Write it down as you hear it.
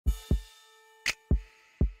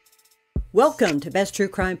Welcome to Best True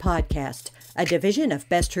Crime Podcast, a division of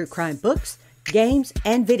Best True Crime Books, Games,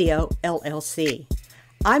 and Video, LLC.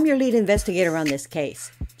 I'm your lead investigator on this case,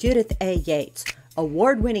 Judith A. Yates,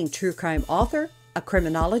 award-winning true crime author, a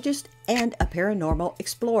criminologist, and a paranormal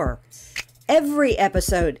explorer. Every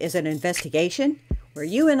episode is an investigation where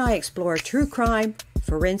you and I explore true crime,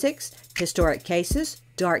 forensics, historic cases,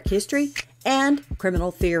 dark history, and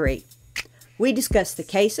criminal theory. We discuss the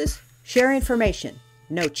cases, share information,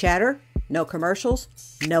 no chatter, no commercials,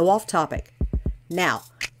 no off topic. Now,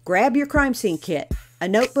 grab your crime scene kit, a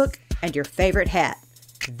notebook, and your favorite hat.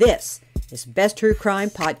 This is Best True Crime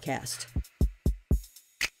Podcast.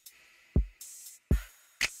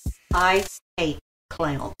 I hate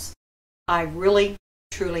clowns. I really,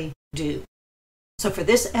 truly do. So for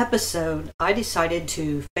this episode, I decided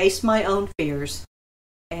to face my own fears,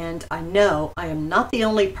 and I know I am not the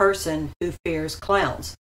only person who fears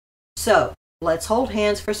clowns. So let's hold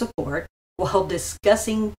hands for support while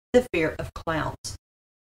discussing the fear of clowns,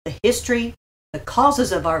 the history, the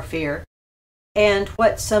causes of our fear, and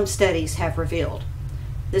what some studies have revealed.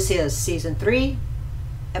 This is Season 3,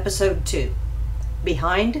 Episode 2,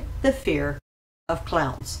 Behind the Fear of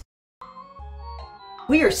Clowns.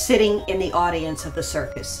 We are sitting in the audience of the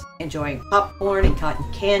circus, enjoying popcorn and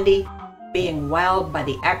cotton candy, being wowed by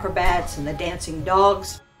the acrobats and the dancing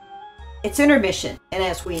dogs. It's intermission, and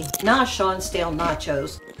as we nosh on stale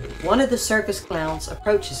nachos, one of the circus clowns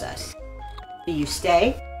approaches us. Do you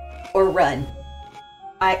stay or run?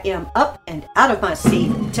 I am up and out of my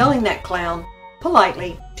seat, telling that clown,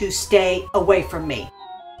 politely, to stay away from me.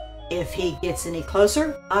 If he gets any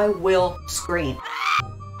closer, I will scream.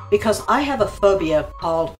 Because I have a phobia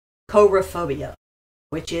called coulrophobia,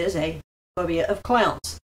 which is a phobia of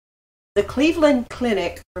clowns. The Cleveland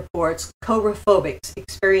Clinic reports coulrophobics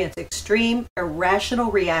experience extreme,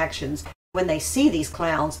 irrational reactions when they see these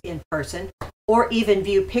clowns in person or even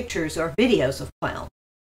view pictures or videos of clowns.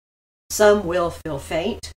 Some will feel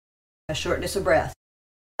faint, a shortness of breath.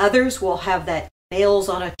 Others will have that nails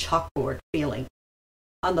on a chalkboard feeling.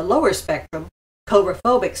 On the lower spectrum,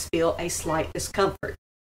 coulrophobics feel a slight discomfort.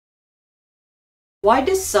 Why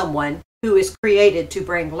does someone who is created to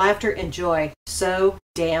bring laughter and joy so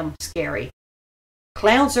damn scary?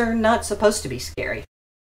 Clowns are not supposed to be scary.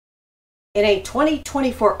 In a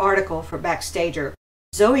 2024 article for Backstager,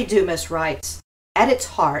 Zoe Dumas writes, "At its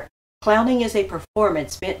heart, clowning is a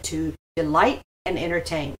performance meant to delight and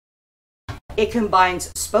entertain. It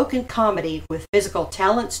combines spoken comedy with physical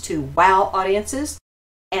talents to wow audiences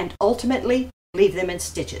and ultimately leave them in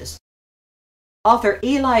stitches." Author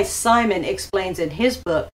Eli Simon explains in his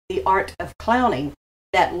book, The Art of Clowning,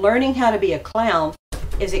 that learning how to be a clown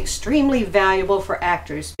is extremely valuable for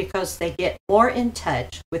actors because they get more in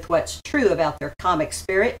touch with what's true about their comic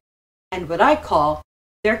spirit and what I call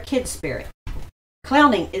their kid spirit.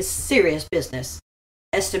 Clowning is serious business.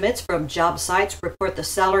 Estimates from job sites report the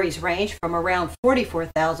salaries range from around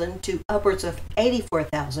 $44,000 to upwards of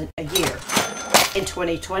 $84,000 a year. In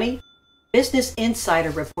 2020, Business Insider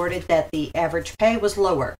reported that the average pay was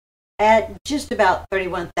lower, at just about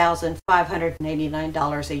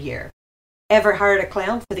 $31,589 a year. Ever hired a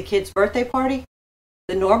clown for the kid's birthday party?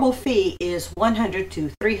 The normal fee is $100 to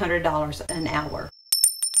 $300 an hour.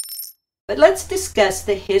 But let's discuss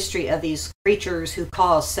the history of these creatures who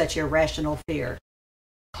cause such irrational fear.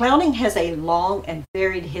 Clowning has a long and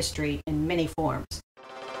varied history in many forms.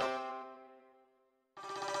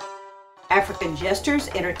 African jesters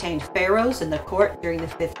entertained pharaohs in the court during the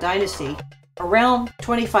 5th dynasty, around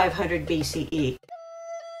 2500 BCE.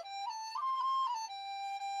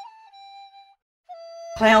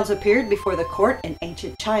 Clowns appeared before the court in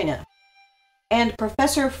ancient China. And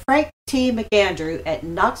Professor Frank T. McAndrew at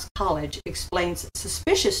Knox College explains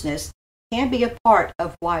suspiciousness can be a part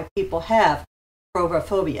of why people have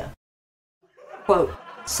coulrophobia. Quote,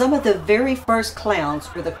 "Some of the very first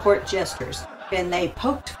clowns were the court jesters, and they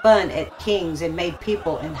poked fun at kings and made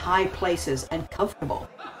people in high places uncomfortable.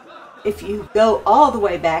 If you go all the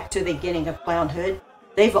way back to the beginning of clownhood,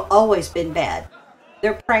 they've always been bad.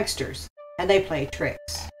 They're pranksters, and they play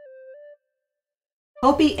tricks."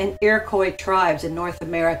 Hopi and Iroquois tribes in North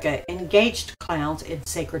America engaged clowns in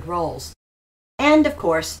sacred roles. And, of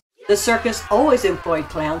course, the circus always employed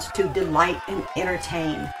clowns to delight and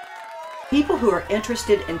entertain. People who are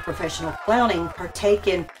interested in professional clowning partake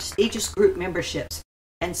in prestigious group memberships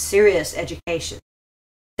and serious education.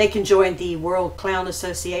 They can join the World Clown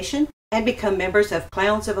Association and become members of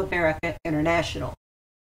Clowns of America International.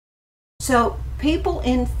 So, people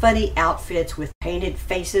in funny outfits with painted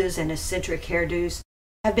faces and eccentric hairdos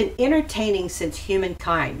have been entertaining since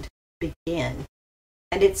humankind began,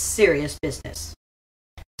 and it's serious business.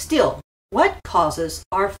 Still, What causes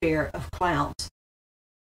our fear of clowns?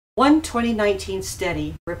 One 2019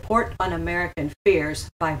 study, Report on American Fears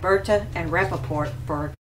by Berta and Rappaport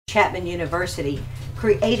for Chapman University,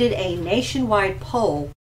 created a nationwide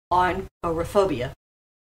poll on coulrophobia.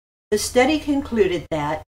 The study concluded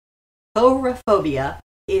that coulrophobia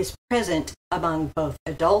is present among both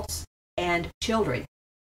adults and children.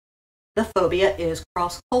 The phobia is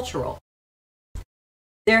cross-cultural.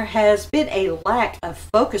 There has been a lack of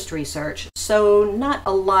focused research, so not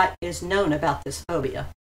a lot is known about this phobia.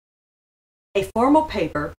 A formal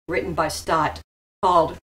paper written by Stott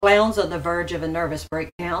called Clowns on the Verge of a Nervous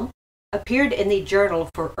Breakdown appeared in the Journal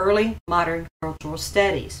for Early Modern Cultural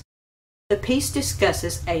Studies. The piece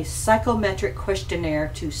discusses a psychometric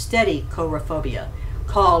questionnaire to study coulrophobia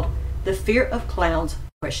called the Fear of Clowns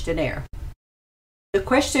Questionnaire. The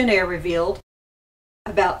questionnaire revealed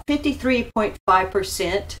about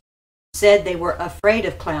 53.5% said they were afraid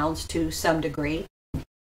of clowns to some degree.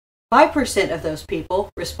 5% of those people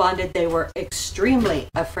responded they were extremely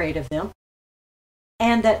afraid of them,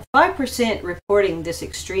 and that 5% reporting this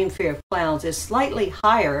extreme fear of clowns is slightly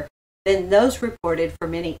higher than those reported for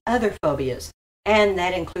many other phobias, and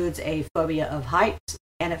that includes a phobia of heights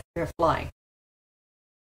and a fear of flying.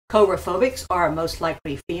 Coulrophobics are most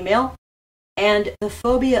likely female, and the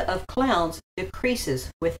phobia of clowns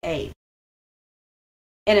decreases with age.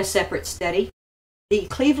 In a separate study, the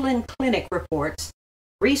Cleveland Clinic reports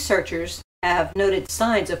researchers have noted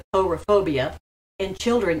signs of coulrophobia in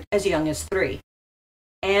children as young as 3.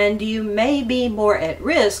 And you may be more at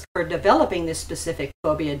risk for developing this specific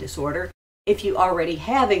phobia disorder if you already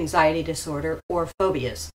have anxiety disorder or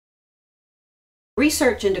phobias.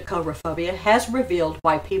 Research into coulrophobia has revealed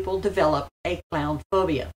why people develop a clown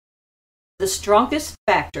phobia. The strongest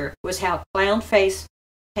factor was how clown face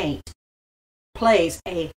paint plays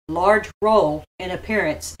a large role in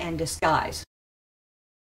appearance and disguise.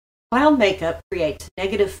 Clown makeup creates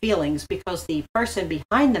negative feelings because the person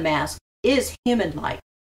behind the mask is human-like,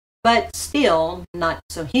 but still not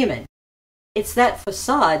so human. It's that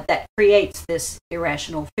facade that creates this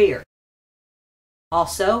irrational fear.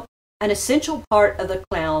 Also, an essential part of the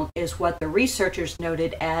clown is what the researchers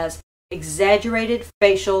noted as exaggerated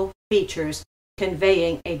facial features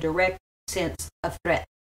conveying a direct sense of threat.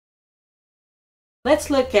 Let's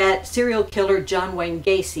look at serial killer John Wayne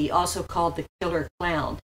Gacy, also called the Killer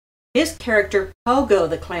Clown. His character, Pogo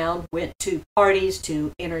the Clown, went to parties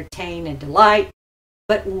to entertain and delight,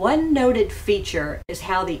 but one noted feature is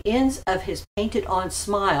how the ends of his painted-on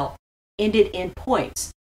smile ended in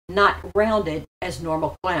points, not rounded as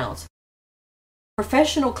normal clowns.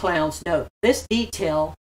 Professional clowns note this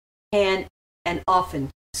detail can and often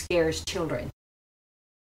scares children.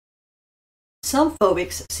 Some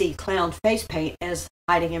phobics see clown face paint as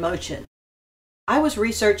hiding emotion. I was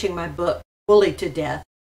researching my book, Bullied to Death,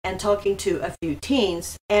 and talking to a few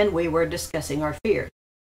teens, and we were discussing our fears.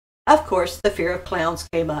 Of course, the fear of clowns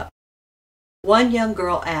came up. One young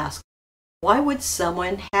girl asked, "Why would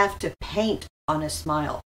someone have to paint on a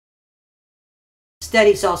smile?"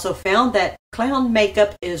 Studies also found that clown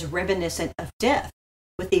makeup is reminiscent of death,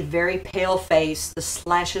 with the very pale face, the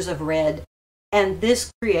slashes of red, and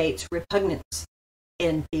this creates repugnance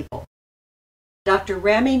in people. Dr.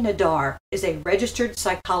 Rami Nadar is a registered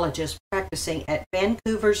psychologist practicing at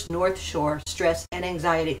Vancouver's North Shore Stress and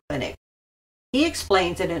Anxiety Clinic. He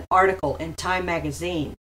explains in an article in Time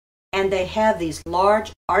magazine, and they have these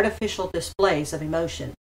large artificial displays of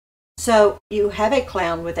emotion. So you have a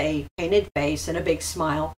clown with a painted face and a big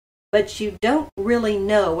smile, but you don't really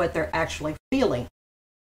know what they're actually feeling.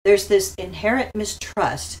 There's this inherent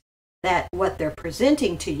mistrust that what they're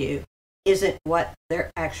presenting to you isn't what they're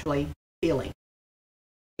actually feeling.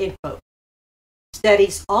 End quote.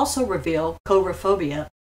 Studies also reveal coulrophobia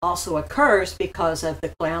also occurs because of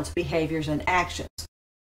the clown's behaviors and actions.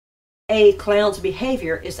 A clown's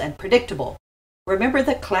behavior is unpredictable. Remember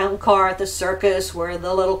the clown car at the circus where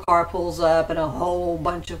the little car pulls up and a whole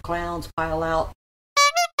bunch of clowns pile out?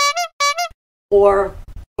 Or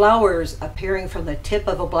flowers appearing from the tip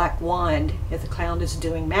of a black wand if the clown is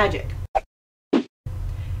doing magic.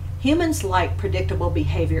 Humans like predictable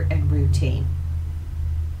behavior and routine.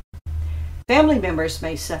 Family members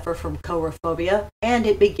may suffer from coulrophobia, and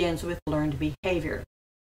it begins with learned behavior.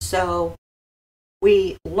 So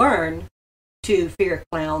we learn to fear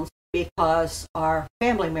clowns because our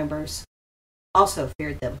family members also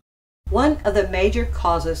feared them. One of the major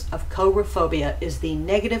causes of coulrophobia is the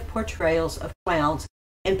negative portrayals of clowns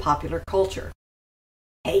in popular culture.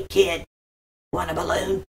 "Hey kid, want a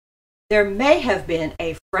balloon?" There may have been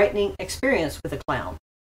a frightening experience with a clown.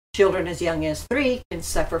 Children as young as 3 can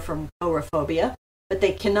suffer from coulrophobia, but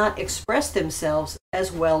they cannot express themselves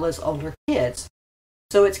as well as older kids,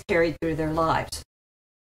 so it's carried through their lives.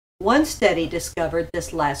 One study discovered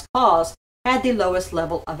this last cause had the lowest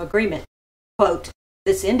level of agreement. Quote,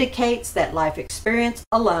 "This indicates that life experience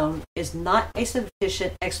alone is not a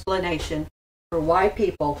sufficient explanation for why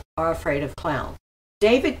people are afraid of clowns."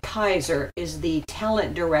 David Kaiser is the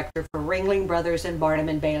talent director for Ringling Brothers and Barnum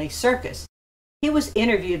and Bailey Circus. He was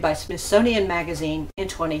interviewed by Smithsonian Magazine in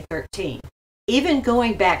 2013. Even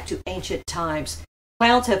going back to ancient times,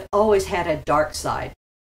 clowns have always had a dark side.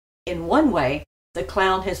 In one way, the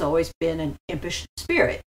clown has always been an impish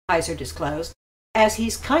spirit, Kaiser disclosed. As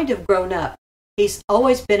he's kind of grown up, he's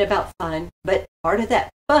always been about fun, but part of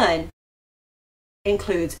that fun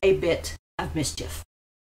includes a bit of mischief.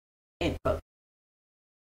 End quote.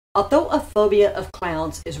 Although a phobia of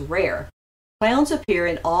clowns is rare, clowns appear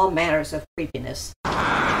in all manners of creepiness.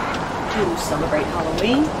 To celebrate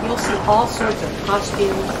Halloween, you'll see all sorts of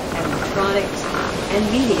costumes, animatronics, and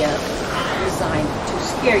media designed to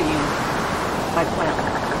scare you by clowns.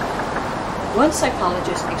 One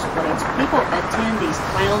psychologist explains people attend these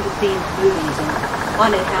clown-themed movies and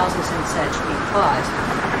haunted houses and such because,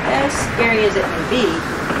 as scary as it may be,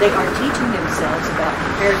 they are teaching themselves about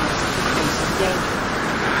preparedness in face of danger.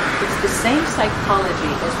 It's the same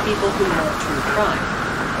psychology as people who love true crime.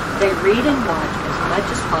 They read and watch as much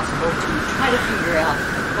as possible to try to figure out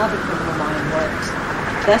how the criminal mind works,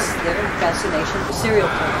 thus their fascination with serial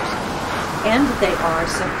killers. And they are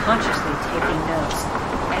subconsciously taking notes.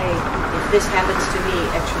 If this happens to me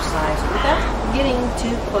exercise without getting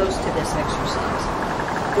too close to this exercise.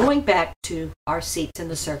 Going back to our seats in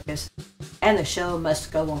the circus, and the show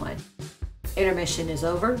must go on. Intermission is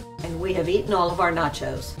over, and we have eaten all of our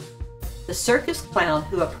nachos. The circus clown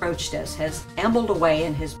who approached us has ambled away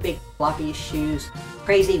in his big floppy shoes,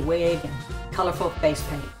 crazy wig, and colorful face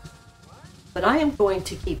paint. But I am going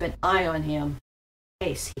to keep an eye on him in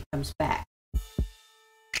case he comes back.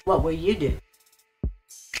 What will you do?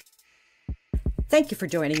 Thank you for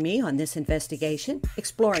joining me on this investigation,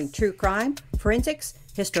 exploring true crime, forensics,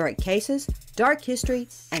 historic cases, dark history,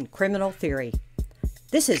 and criminal theory.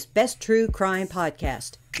 This is Best True Crime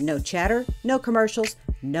Podcast. No chatter, no commercials,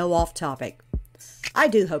 no off topic. I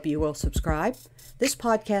do hope you will subscribe. This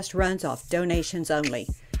podcast runs off donations only.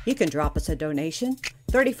 You can drop us a donation,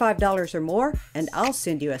 $35 or more, and I'll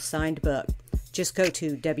send you a signed book. Just go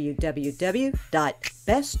to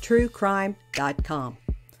www.besttruecrime.com.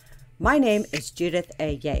 My name is Judith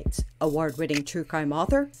A. Yates, award-winning true crime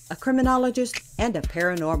author, a criminologist, and a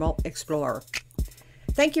paranormal explorer.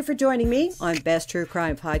 Thank you for joining me on Best True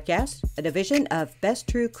Crime Podcast, a division of Best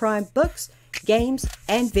True Crime Books, Games,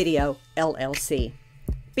 and Video, LLC.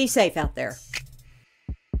 Be safe out there.